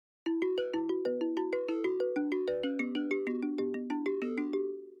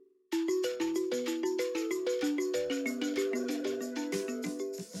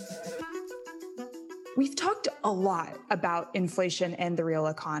We've talked a lot about inflation and the real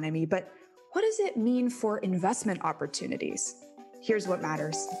economy, but what does it mean for investment opportunities? Here's what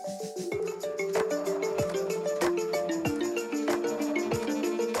matters.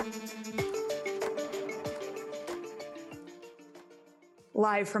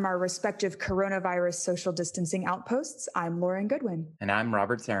 Live from our respective coronavirus social distancing outposts, I'm Lauren Goodwin. And I'm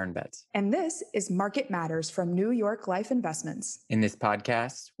Robert Sarenbetz. And this is Market Matters from New York Life Investments. In this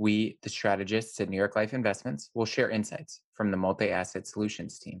podcast, we, the strategists at New York Life Investments, will share insights from the multi-asset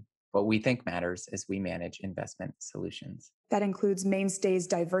solutions team. What we think matters as we manage investment solutions. That includes Mainstay's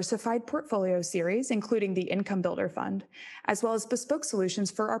diversified portfolio series, including the Income Builder Fund, as well as bespoke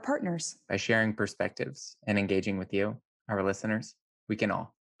solutions for our partners. By sharing perspectives and engaging with you, our listeners, we can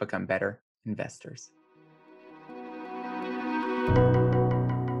all become better investors.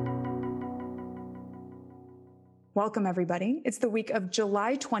 Welcome, everybody. It's the week of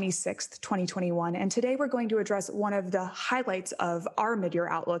July 26th, 2021, and today we're going to address one of the highlights of our mid-year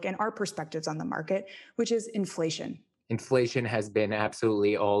outlook and our perspectives on the market, which is inflation. Inflation has been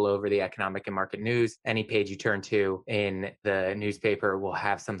absolutely all over the economic and market news. Any page you turn to in the newspaper will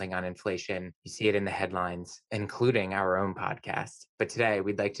have something on inflation. You see it in the headlines, including our own podcast. But today,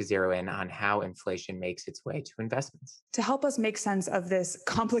 we'd like to zero in on how inflation makes its way to investments. To help us make sense of this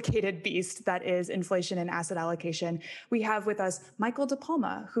complicated beast that is inflation and asset allocation, we have with us Michael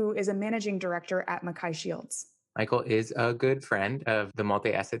DePalma, who is a managing director at MacKay Shields. Michael is a good friend of the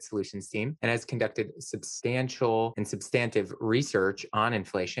multi-asset solutions team and has conducted substantial and substantive research on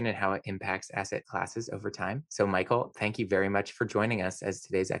inflation and how it impacts asset classes over time. So, Michael, thank you very much for joining us as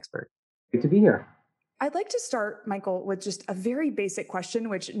today's expert. Good to be here. I'd like to start, Michael, with just a very basic question,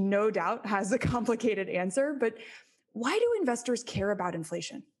 which no doubt has a complicated answer, but why do investors care about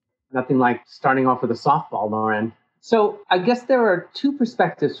inflation? Nothing like starting off with a softball, Lauren. So I guess there are two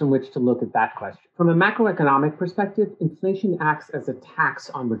perspectives from which to look at that question. From a macroeconomic perspective, inflation acts as a tax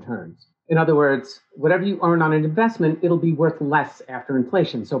on returns. In other words, whatever you earn on an investment, it'll be worth less after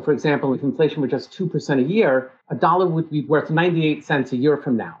inflation. So for example, if inflation were just 2% a year, a dollar would be worth 98 cents a year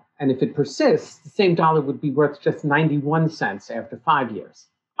from now. And if it persists, the same dollar would be worth just 91 cents after 5 years.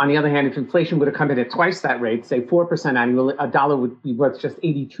 On the other hand, if inflation would have come in at twice that rate, say 4% annually, a dollar would be worth just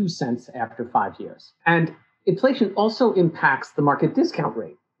 82 cents after 5 years. And inflation also impacts the market discount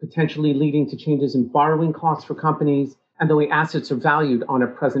rate, potentially leading to changes in borrowing costs for companies and the way assets are valued on a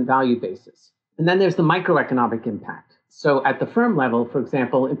present value basis. And then there's the microeconomic impact. So at the firm level, for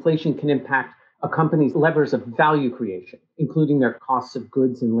example, inflation can impact a company's levers of value creation, including their costs of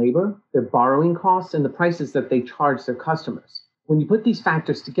goods and labor, their borrowing costs, and the prices that they charge their customers. When you put these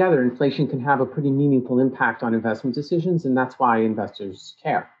factors together, inflation can have a pretty meaningful impact on investment decisions, and that's why investors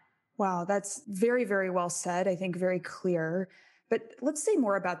care. Wow, that's very, very well said. I think very clear. But let's say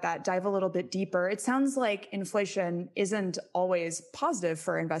more about that, dive a little bit deeper. It sounds like inflation isn't always positive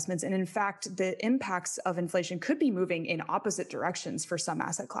for investments. And in fact, the impacts of inflation could be moving in opposite directions for some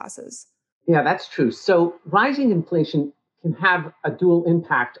asset classes. Yeah, that's true. So rising inflation can have a dual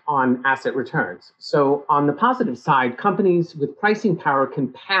impact on asset returns. So on the positive side, companies with pricing power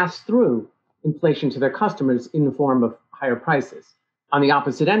can pass through inflation to their customers in the form of higher prices. On the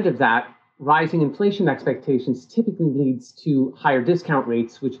opposite end of that, rising inflation expectations typically leads to higher discount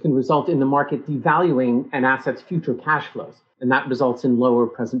rates, which can result in the market devaluing an asset's future cash flows. And that results in lower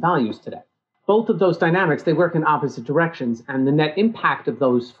present values today. Both of those dynamics, they work in opposite directions, and the net impact of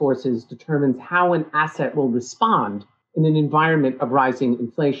those forces determines how an asset will respond in an environment of rising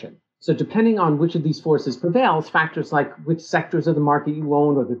inflation. So depending on which of these forces prevails, factors like which sectors of the market you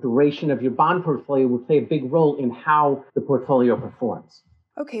own or the duration of your bond portfolio will play a big role in how the portfolio performs.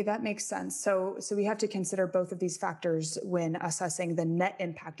 Okay, that makes sense. So we have to consider both of these factors when assessing the net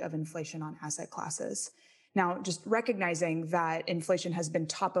impact of inflation on asset classes. Now, just recognizing that inflation has been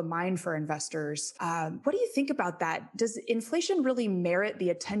top of mind for investors, what do you think about that? Does inflation really merit the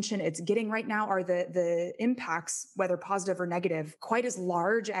attention it's getting right now? Are the impacts, whether positive or negative, quite as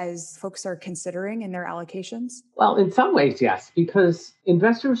large as folks are considering in their allocations? Well, in some ways, yes, because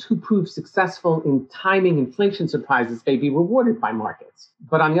investors who prove successful in timing inflation surprises may be rewarded by markets.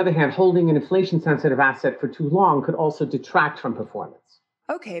 But on the other hand, holding an inflation-sensitive asset for too long could also detract from performance.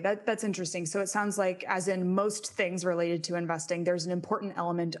 Okay, that's interesting. So it sounds like, as in most things related to investing, there's an important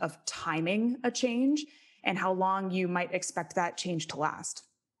element of timing a change and how long you might expect that change to last.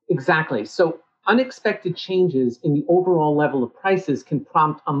 Exactly. So unexpected changes in the overall level of prices can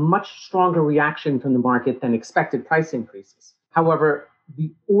prompt a much stronger reaction from the market than expected price increases. However,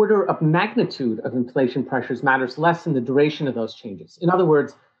 the order of magnitude of inflation pressures matters less than the duration of those changes. In other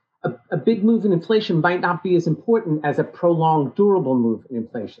words, a big move in inflation might not be as important as a prolonged, durable move in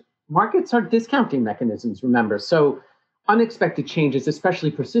inflation. Markets are discounting mechanisms, remember. So unexpected changes,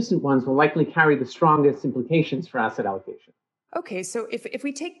 especially persistent ones, will likely carry the strongest implications for asset allocation. Okay, so if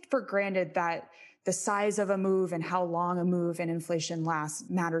we take for granted that the size of a move and how long a move in inflation lasts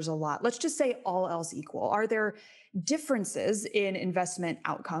matters a lot, let's just say all else equal. Are there differences in investment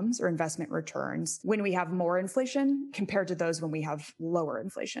outcomes or investment returns when we have more inflation compared to those when we have lower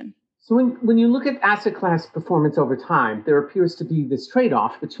inflation? So when you look at asset class performance over time, there appears to be this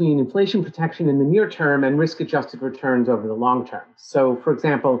trade-off between inflation protection in the near term and risk-adjusted returns over the long term. So, for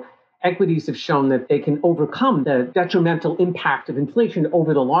example, equities have shown that they can overcome the detrimental impact of inflation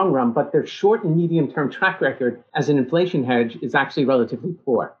over the long run, but their short and medium-term track record as an inflation hedge is actually relatively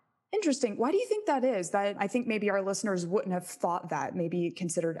poor. Interesting. Why do you think that is? That I think maybe our listeners wouldn't have thought that, maybe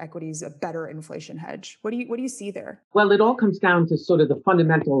considered equities a better inflation hedge. What do you see there? Well, it all comes down to sort of the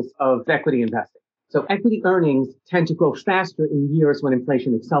fundamentals of equity investing. So equity earnings tend to grow faster in years when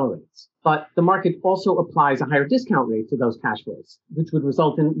inflation accelerates. But the market also applies a higher discount rate to those cash flows, which would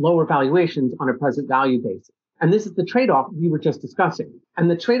result in lower valuations on a present value basis. And this is the trade-off we were just discussing. And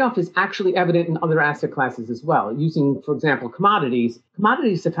the trade-off is actually evident in other asset classes as well. Using, for example, commodities.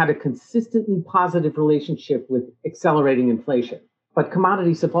 Commodities have had a consistently positive relationship with accelerating inflation. But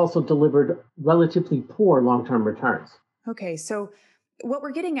commodities have also delivered relatively poor long-term returns. Okay, so what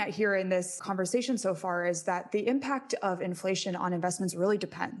we're getting at here in this conversation so far is that the impact of inflation on investments really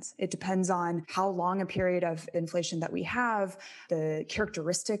depends. It depends on how long a period of inflation that we have, the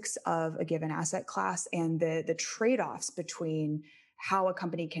characteristics of a given asset class, and the trade-offs between how a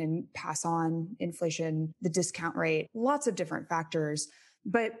company can pass on inflation, the discount rate, lots of different factors.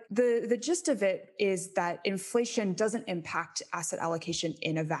 But the gist of it is that inflation doesn't impact asset allocation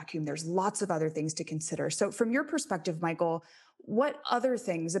in a vacuum. There's lots of other things to consider. So from your perspective, Michael, what other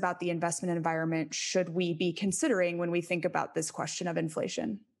things about the investment environment should we be considering when we think about this question of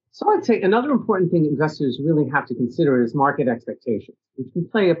inflation? So I'd say another important thing investors really have to consider is market expectations, which can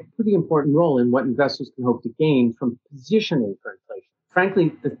play a pretty important role in what investors can hope to gain from positioning for inflation.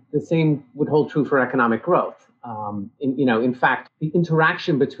 Frankly, the same would hold true for economic growth. In fact, the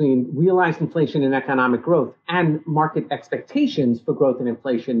interaction between realized inflation and economic growth and market expectations for growth and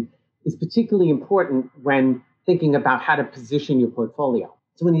inflation is particularly important when thinking about how to position your portfolio.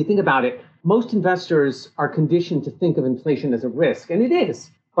 So when you think about it, most investors are conditioned to think of inflation as a risk, and it is,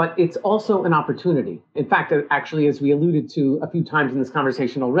 but it's also an opportunity. In fact, actually, as we alluded to a few times in this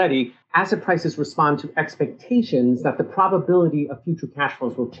conversation already, asset prices respond to expectations that the probability of future cash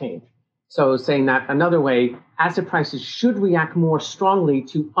flows will change. So saying that another way, asset prices should react more strongly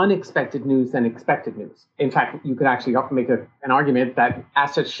to unexpected news than expected news. In fact, you could actually make an argument that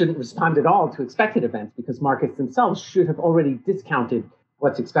assets shouldn't respond at all to expected events because markets themselves should have already discounted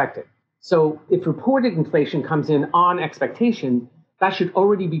what's expected. So if reported inflation comes in on expectation, that should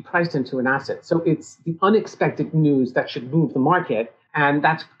already be priced into an asset. So it's the unexpected news that should move the market. And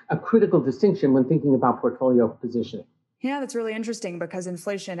that's a critical distinction when thinking about portfolio positioning. Yeah, that's really interesting because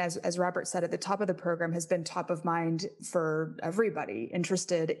inflation, as Robert said at the top of the program, has been top of mind for everybody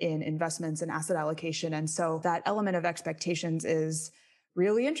interested in investments and asset allocation. And so that element of expectations is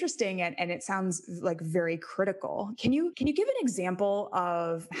really interesting and it sounds like very critical. Can you give an example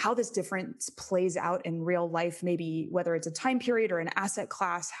of how this difference plays out in real life, maybe whether it's a time period or an asset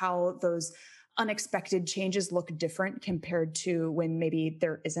class, how those unexpected changes look different compared to when maybe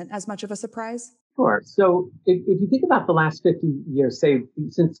there isn't as much of a surprise? Sure. So if you think about the last 50 years, say,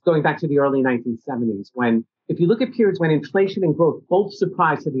 since going back to the early 1970s, if you look at periods when inflation and growth both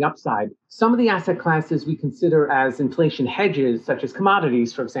surprise to the upside, some of the asset classes we consider as inflation hedges, such as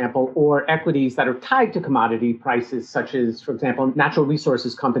commodities, for example, or equities that are tied to commodity prices, such as, for example, natural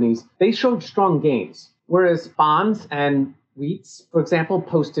resources companies, they showed strong gains. Whereas bonds and REITs, for example,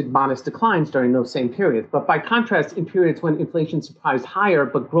 posted modest declines during those same periods. But by contrast, in periods when inflation surprised higher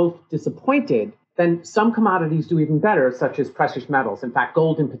but growth disappointed, then some commodities do even better, such as precious metals. In fact,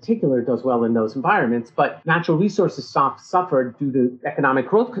 gold in particular does well in those environments, but natural resources suffered due to economic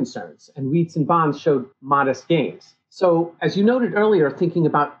growth concerns, and REITs and bonds showed modest gains. So as you noted earlier, thinking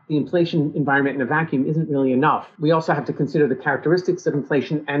about the inflation environment in a vacuum isn't really enough. We also have to consider the characteristics of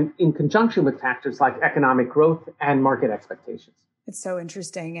inflation and in conjunction with factors like economic growth and market expectations. It's so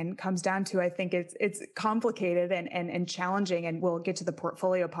interesting and comes down to, I think it's complicated and challenging, and we'll get to the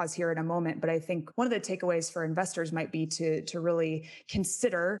portfolio pause here in a moment. But I think one of the takeaways for investors might be to really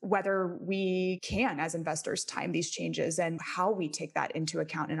consider whether we can, as investors, time these changes and how we take that into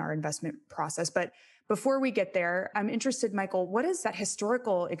account in our investment process. But before we get there, I'm interested, Michael, what is that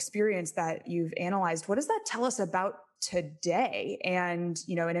historical experience that you've analyzed? What does that tell us about today and,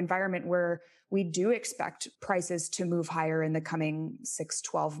 an environment where we do expect prices to move higher in the coming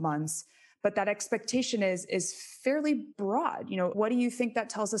 6-12 months. But that expectation is fairly broad. What do you think that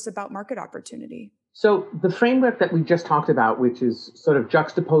tells us about market opportunity? So the framework that we just talked about, which is sort of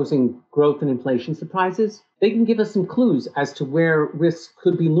juxtaposing growth and inflation surprises, they can give us some clues as to where risks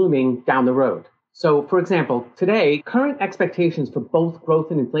could be looming down the road. So, for example, today, current expectations for both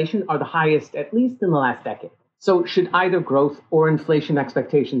growth and inflation are the highest, at least in the last decade. So should either growth or inflation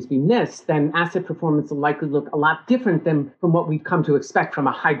expectations be missed, then asset performance will likely look a lot different than from what we've come to expect from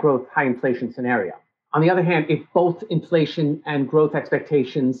a high growth, high inflation scenario. On the other hand, if both inflation and growth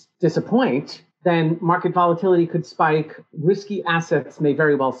expectations disappoint, then market volatility could spike, risky assets may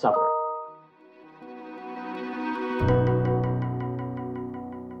very well suffer.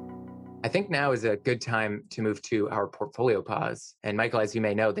 I think now is a good time to move to our portfolio pause. And Michael, as you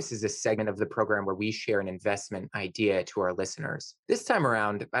may know, this is a segment of the program where we share an investment idea to our listeners. This time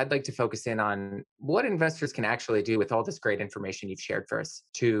around, I'd like to focus in on what investors can actually do with all this great information you've shared for us.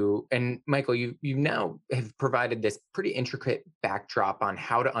 And Michael, you now have provided this pretty intricate backdrop on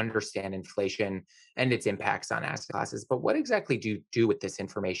how to understand inflation and its impacts on asset classes. But what exactly do you do with this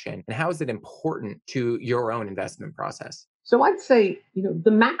information, and how is it important to your own investment process? So I'd say, the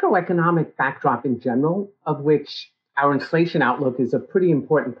macroeconomic backdrop in general, of which our inflation outlook is a pretty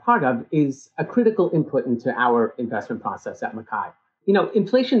important part of, is a critical input into our investment process at McKay.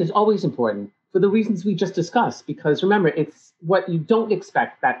 Inflation is always important for the reasons we just discussed, because remember, it's what you don't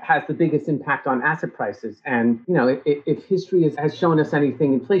expect that has the biggest impact on asset prices. And, if history has shown us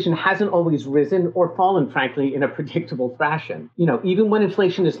anything, inflation hasn't always risen or fallen, frankly, in a predictable fashion. Even when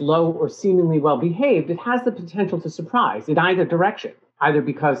inflation is low or seemingly well behaved, it has the potential to surprise in either direction, either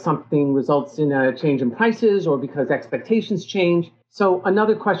because something results in a change in prices or because expectations change. So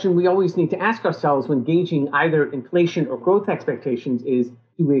another question we always need to ask ourselves when gauging either inflation or growth expectations is,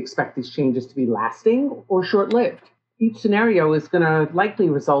 do we expect these changes to be lasting or short-lived? Each scenario is going to likely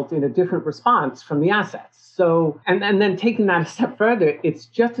result in a different response from the assets. So, and then taking that a step further, it's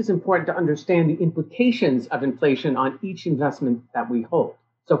just as important to understand the implications of inflation on each investment that we hold.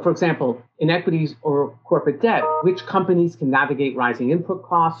 So, for example, in equities or corporate debt, which companies can navigate rising input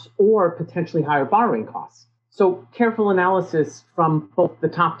costs or potentially higher borrowing costs? So careful analysis from both the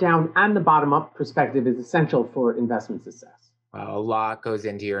top-down and the bottom-up perspective is essential for investment success. Wow, a lot goes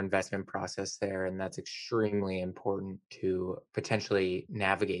into your investment process there, and that's extremely important to potentially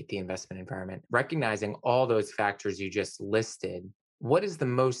navigate the investment environment. Recognizing all those factors you just listed, what is the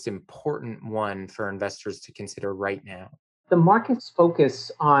most important one for investors to consider right now? The market's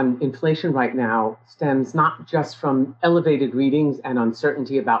focus on inflation right now stems not just from elevated readings and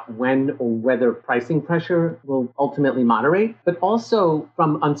uncertainty about when or whether pricing pressure will ultimately moderate, but also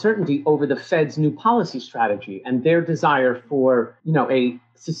from uncertainty over the Fed's new policy strategy and their desire for, a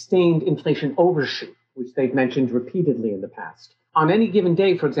sustained inflation overshoot, which they've mentioned repeatedly in the past. On any given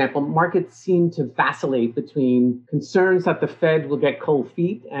day, for example, markets seem to vacillate between concerns that the Fed will get cold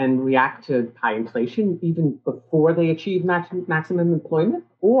feet and react to high inflation even before they achieve maximum employment,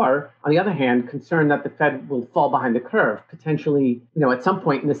 or, on the other hand, concern that the Fed will fall behind the curve, potentially, at some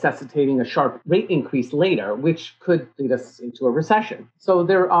point necessitating a sharp rate increase later, which could lead us into a recession. So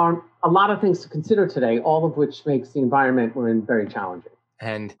there are a lot of things to consider today, all of which makes the environment we're in very challenging.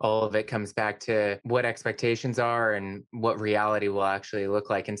 And all of it comes back to what expectations are and what reality will actually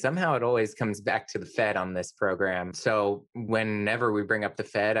look like. And somehow it always comes back to the Fed on this program. So whenever we bring up the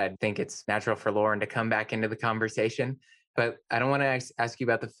Fed, I think it's natural for Lauren to come back into the conversation. But I don't want to ask you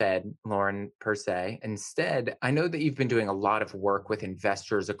about the Fed, Lauren, per se. Instead, I know that you've been doing a lot of work with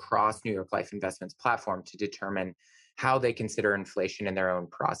investors across New York Life Investments platform to determine how they consider inflation in their own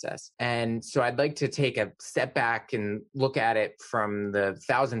process. And so I'd like to take a step back and look at it from the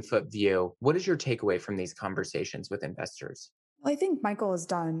 1,000-foot view. What is your takeaway from these conversations with investors? Well, I think Michael has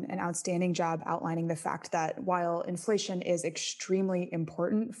done an outstanding job outlining the fact that while inflation is extremely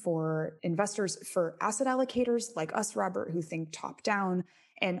important for investors, for asset allocators like us, Robert, who think top down,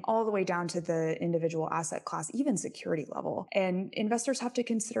 and all the way down to the individual asset class, even security level. And investors have to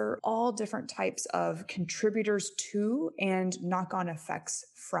consider all different types of contributors to and knock-on effects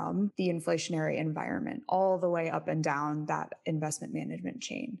from the inflationary environment, all the way up and down that investment management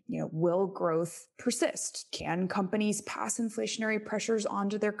chain. Will growth persist? Can companies pass inflationary pressures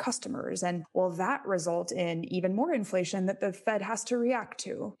onto their customers? And will that result in even more inflation that the Fed has to react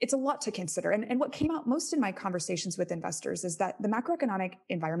to? It's a lot to consider. And what came out most in my conversations with investors is that the macroeconomic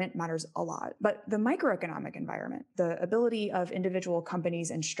environment matters a lot. But the microeconomic environment, the ability of individual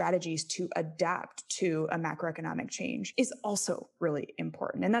companies and strategies to adapt to a macroeconomic change, is also really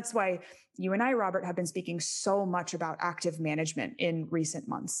important. And that's why you and I, Robert, have been speaking so much about active management in recent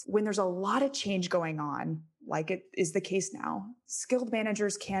months. When there's a lot of change going on, like it is the case now, skilled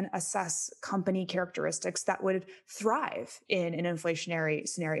managers can assess company characteristics that would thrive in an inflationary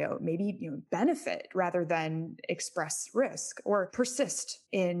scenario, maybe benefit rather than express risk, or persist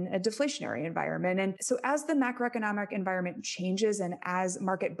in a deflationary environment. And so as the macroeconomic environment changes and as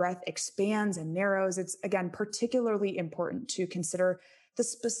market breadth expands and narrows, it's again particularly important to consider the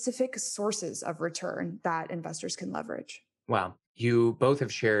specific sources of return that investors can leverage. Wow. You both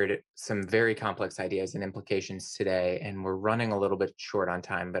have shared some very complex ideas and implications today, and we're running a little bit short on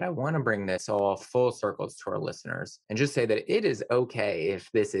time, but I want to bring this all full circles to our listeners and just say that it is okay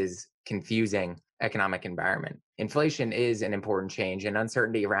if this is confusing economic environment. Inflation is an important change, and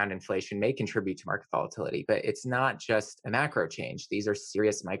uncertainty around inflation may contribute to market volatility, but it's not just a macro change. These are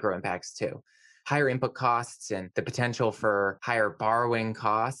serious micro impacts too. Higher input costs and the potential for higher borrowing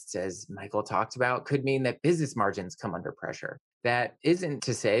costs, as Michael talked about, could mean that business margins come under pressure. That isn't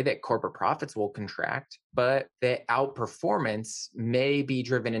to say that corporate profits will contract, but the outperformance may be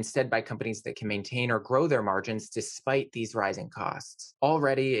driven instead by companies that can maintain or grow their margins despite these rising costs.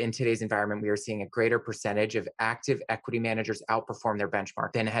 Already in today's environment, we are seeing a greater percentage of active equity managers outperform their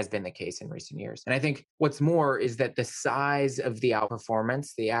benchmark than has been the case in recent years. And I think what's more is that the size of the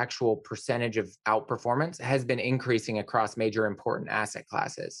outperformance, the actual percentage of outperformance, has been increasing across major important asset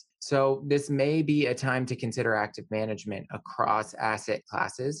classes. So this may be a time to consider active management across asset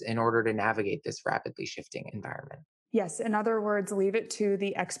classes in order to navigate this rapidly shifting environment. Yes, in other words, leave it to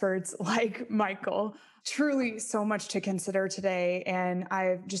the experts like Michael. Truly so much to consider today. And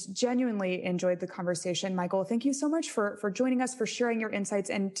I've just genuinely enjoyed the conversation. Michael, thank you so much for joining us, for sharing your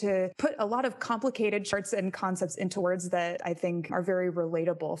insights, and to put a lot of complicated charts and concepts into words that I think are very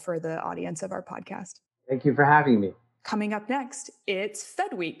relatable for the audience of our podcast. Thank you for having me. Coming up next, it's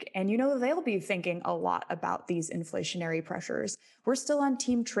Fed Week, and they'll be thinking a lot about these inflationary pressures. We're still on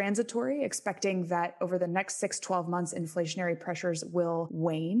team transitory, expecting that over the next 6-12 months, inflationary pressures will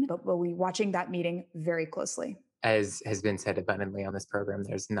wane, but we'll be watching that meeting very closely. As has been said abundantly on this program,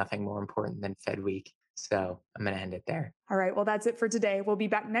 there's nothing more important than Fed Week. So I'm going to end it there. All right, well, that's it for today. We'll be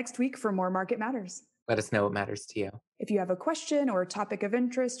back next week for more Market Matters. Let us know what matters to you. If you have a question or a topic of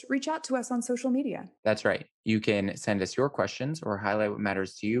interest, reach out to us on social media. That's right. You can send us your questions or highlight what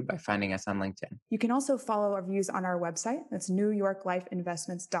matters to you by finding us on LinkedIn. You can also follow our views on our website. That's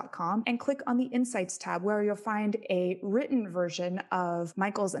NewYorkLifeInvestments.com, and click on the Insights tab, where you'll find a written version of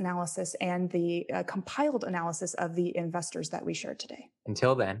Michael's analysis and the compiled analysis of the investors that we shared today.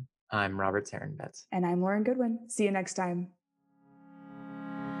 Until then, I'm Robert Sarenbetz. And I'm Lauren Goodwin. See you next time.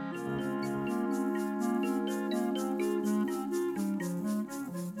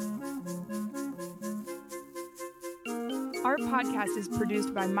 Our podcast is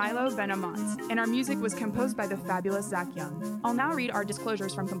produced by Milo Benamont, and our music was composed by the fabulous Zach Young. I'll now read our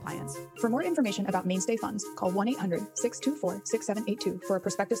disclosures from compliance. For more information about Mainstay Funds, call 1-800-624-6782 for a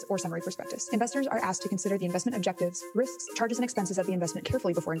prospectus or summary prospectus. Investors are asked to consider the investment objectives, risks, charges, and expenses of the investment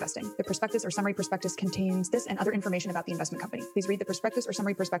carefully before investing. The prospectus or summary prospectus contains this and other information about the investment company. Please read the prospectus or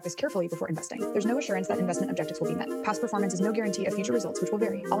summary prospectus carefully before investing. There's no assurance that investment objectives will be met. Past performance is no guarantee of future results, which will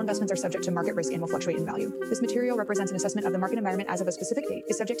vary. All investments are subject to market risk and will fluctuate in value. This material represents an assessment of the market environment as of a specific date,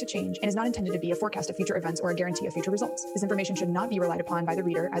 is subject to change, and is not intended to be a forecast of future events or a guarantee of future results. This information should not be relied upon by the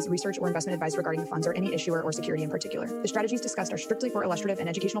reader as research or investment advice regarding the funds or any issuer or security in particular. The strategies discussed are strictly for illustrative and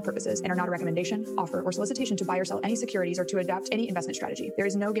educational purposes and are not a recommendation, offer, or solicitation to buy or sell any securities or to adapt any investment strategy. There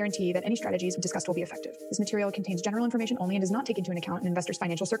is no guarantee that any strategies discussed will be effective. This material contains general information only and does not take into account an investor's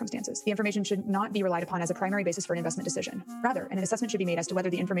financial circumstances. The information should not be relied upon as a primary basis for an investment decision. Rather, an assessment should be made as to whether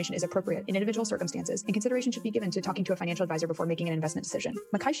the information is appropriate in individual circumstances, and consideration should be given to talking to a financial advisor before making an investment decision.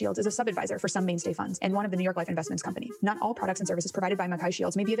 MacKay Shields is a sub-advisor for some Mainstay funds and one of the New York Life Investments Company. Not all products and services provided by MacKay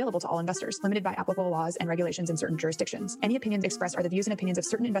Shields may be available to all investors, limited by applicable laws and regulations in certain jurisdictions. Any opinions expressed are the views and opinions of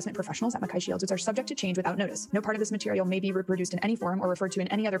certain investment professionals at MacKay Shields, which are subject to change without notice. No part of this material may be reproduced in any form or referred to in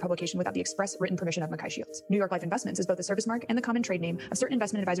any other publication without the express written permission of MacKay Shields. New York Life Investments is both the service mark and the common trade name of certain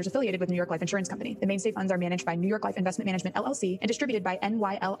investment advisors affiliated with New York Life Insurance Company. The Mainstay funds are managed by New York Life Investment Management LLC and distributed by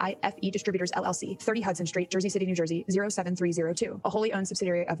NYLIFE Distributors LLC, 30 Hudson Street, Jersey City, New Jersey 07302, a wholly owned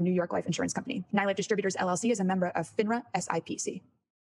subsidiary of New York Life Insurance Company. NYLIFE Distributors LLC is a member of FINRA SIPC.